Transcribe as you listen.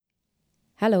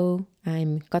Hello,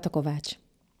 I'm Kata Kovács.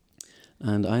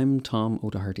 And I'm Tom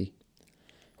O'Doherty.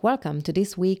 Welcome to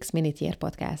this week's Minute Year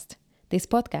podcast. This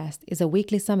podcast is a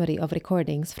weekly summary of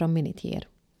recordings from Minute Year.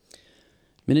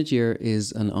 Minute Year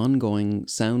is an ongoing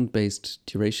sound-based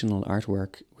durational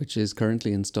artwork which is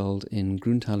currently installed in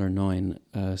Grüntaler 9,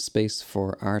 a space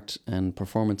for art and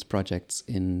performance projects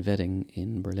in Wedding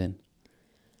in Berlin.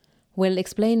 We'll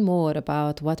explain more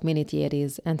about what Minute Year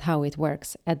is and how it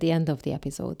works at the end of the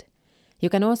episode. You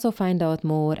can also find out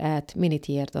more at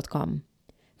minuteyear.com.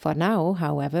 For now,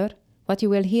 however, what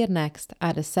you will hear next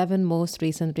are the 7 most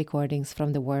recent recordings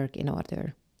from the work in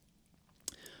order.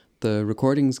 The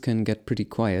recordings can get pretty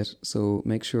quiet, so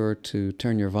make sure to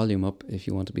turn your volume up if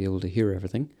you want to be able to hear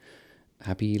everything.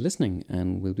 Happy listening,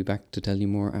 and we'll be back to tell you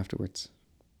more afterwards.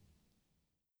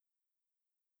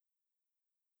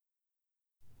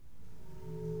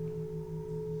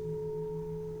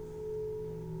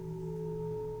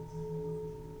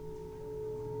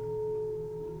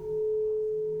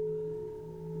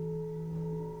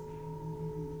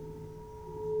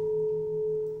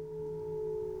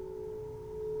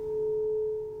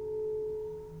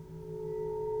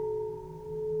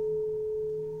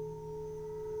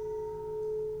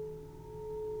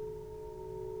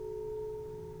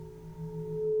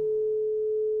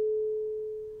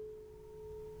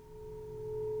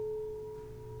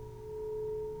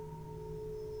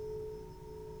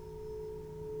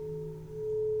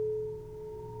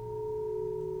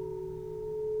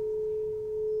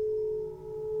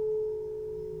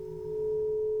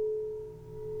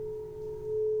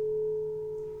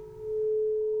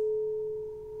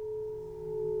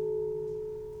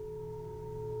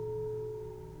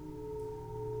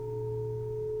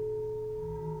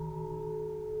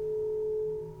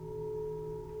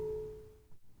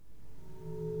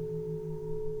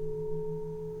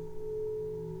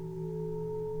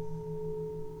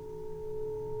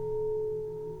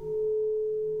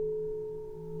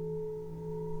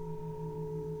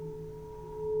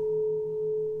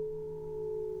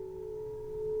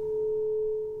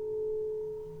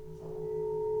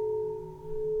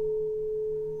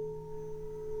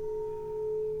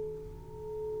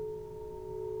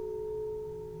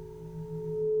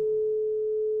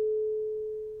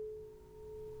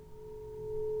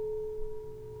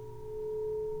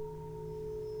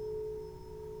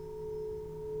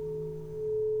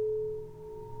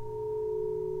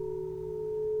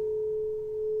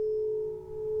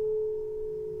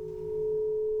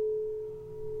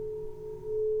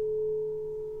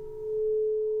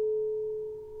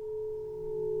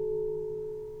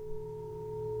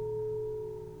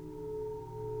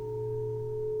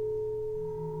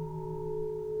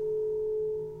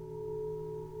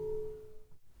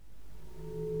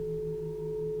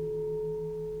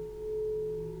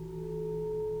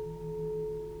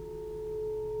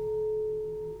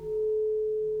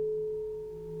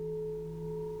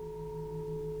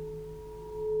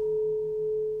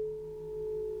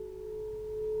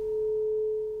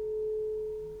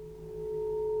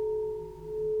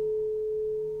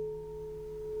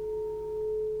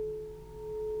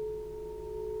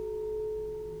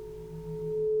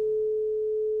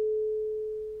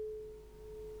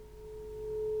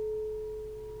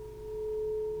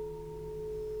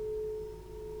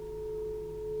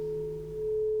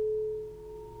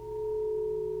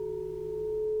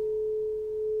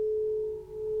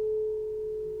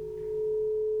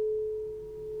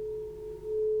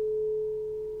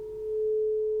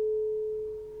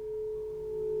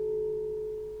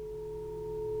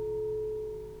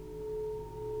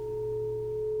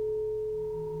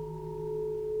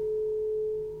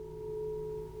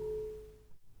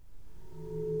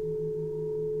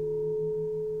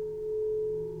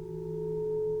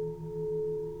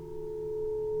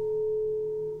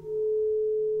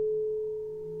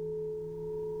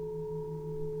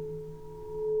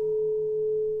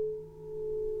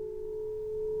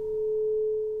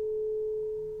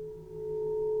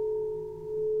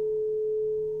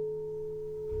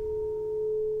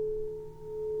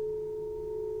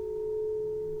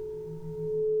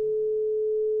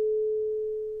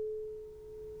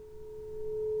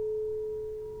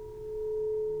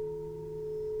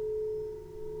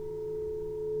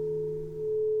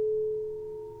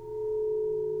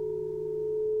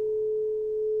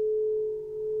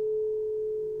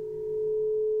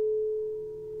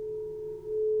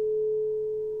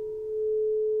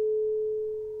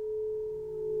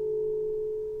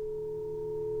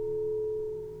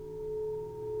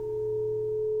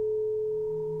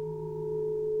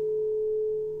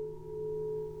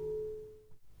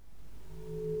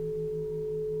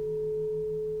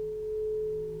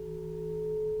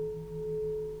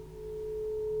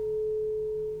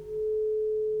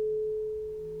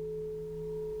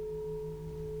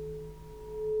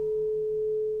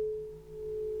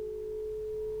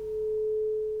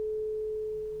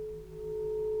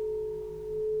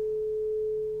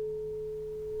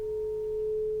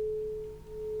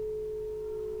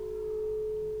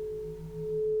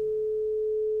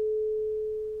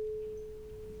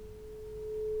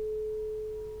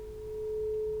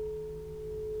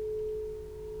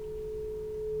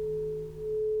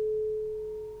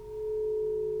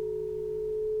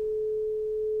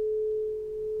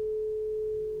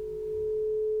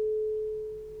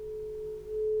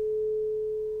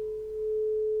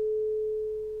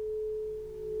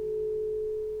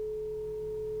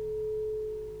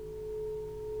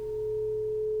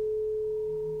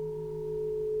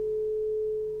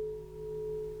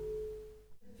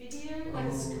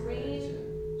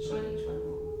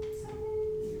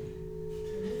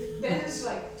 Then it's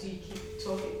like, do you keep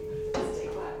talking? Stay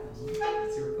quiet.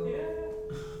 That's your call.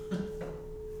 Yeah.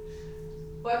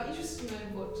 But I'm interested to know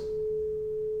what.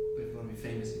 But if you want to be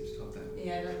famous, you have to talk that.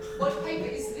 Yeah, no. What paper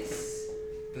is this?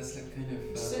 That's like kind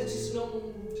of. So it's just normal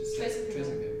tracing paper.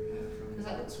 Tracing paper, yeah. Because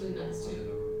that looks really nice too.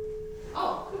 Logo.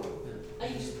 Oh, cool. Yeah. And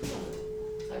you just put on it.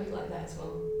 So I really like that as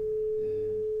well.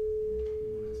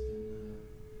 It's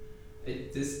been.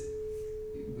 This.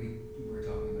 We were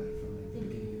talking about it from like the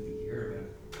beginning of the year about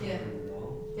covering the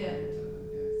wall. Yeah. And,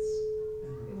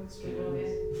 It works really well,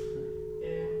 yeah.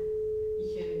 Yeah.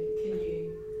 Can you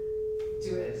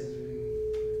do it? This is really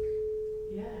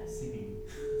Yeah. like singing.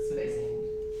 Spacing.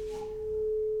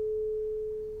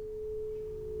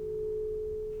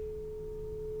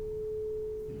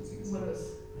 You know, singing What songs. else?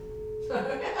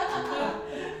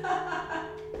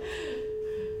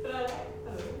 But I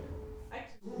like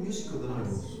More musical than I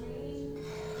was.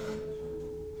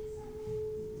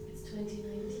 It's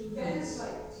 2019. Yeah, it's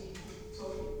like, do you keep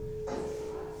talking?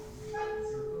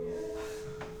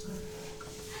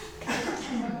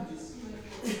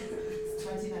 It's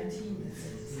 2019.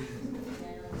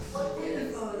 What is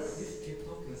it? Just keep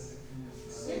talking. That's like kind of.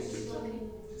 Yes, keep talking.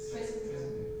 Just tracing paper.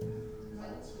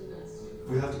 That's really nice.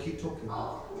 We have to keep talking.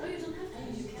 Oh, no, you don't have to.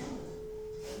 You can.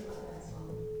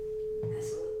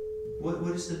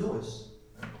 What is the noise?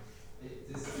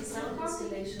 This It's sound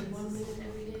installation, 1 minute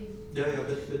every day. Yeah,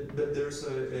 but there's a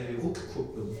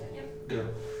rookkoppel. Yep.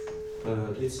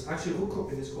 Yeah. It's actually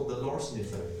rookkoppel is called the Larsen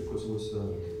effect because it was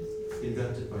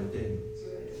invented by a Dane.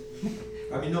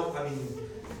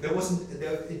 There wasn't.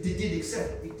 It did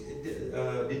exist.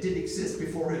 It did exist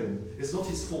before him. It's not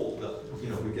his fault that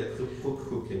we get rook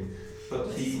cooking,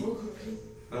 but he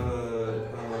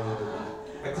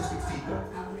acoustic feedback.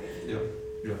 Yeah.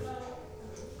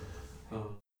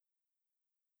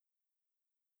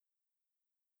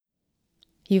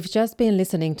 You've just been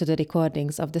listening to the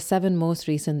recordings of the 7 most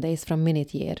recent days from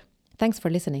Minute Year. Thanks for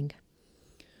listening.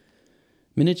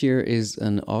 Minute Year is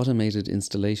an automated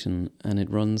installation and it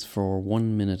runs for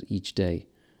 1 minute each day.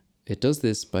 It does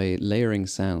this by layering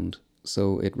sound,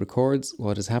 so it records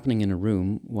what is happening in a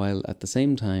room while at the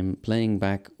same time playing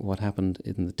back what happened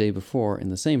in the day before in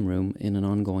the same room in an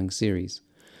ongoing series.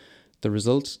 The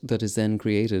result that is then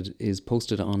created is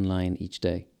posted online each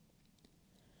day.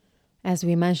 As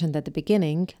we mentioned at the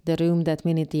beginning, the room that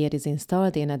Minute Year is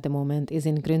installed in at the moment is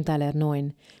in Grüntaler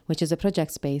 9, which is a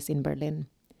project space in Berlin.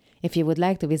 If you would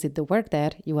like to visit the work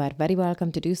there, you are very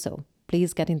welcome to do so.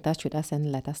 Please get in touch with us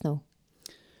and let us know.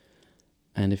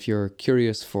 And if you're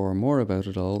curious for more about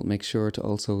it all, make sure to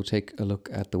also take a look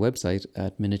at the website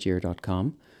at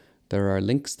minuteyear.com. There are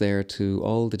links there to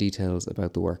all the details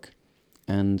about the work.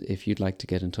 And if you'd like to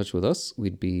get in touch with us,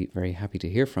 we'd be very happy to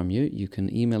hear from you. You can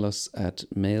email us at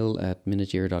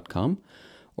mail@minuteyear.com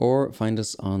or find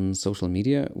us on social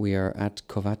media. We are at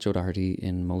Kovacs O'Doherty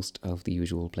in most of the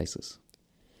usual places.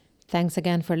 Thanks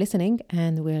again for listening,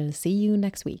 and we'll see you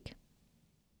next week.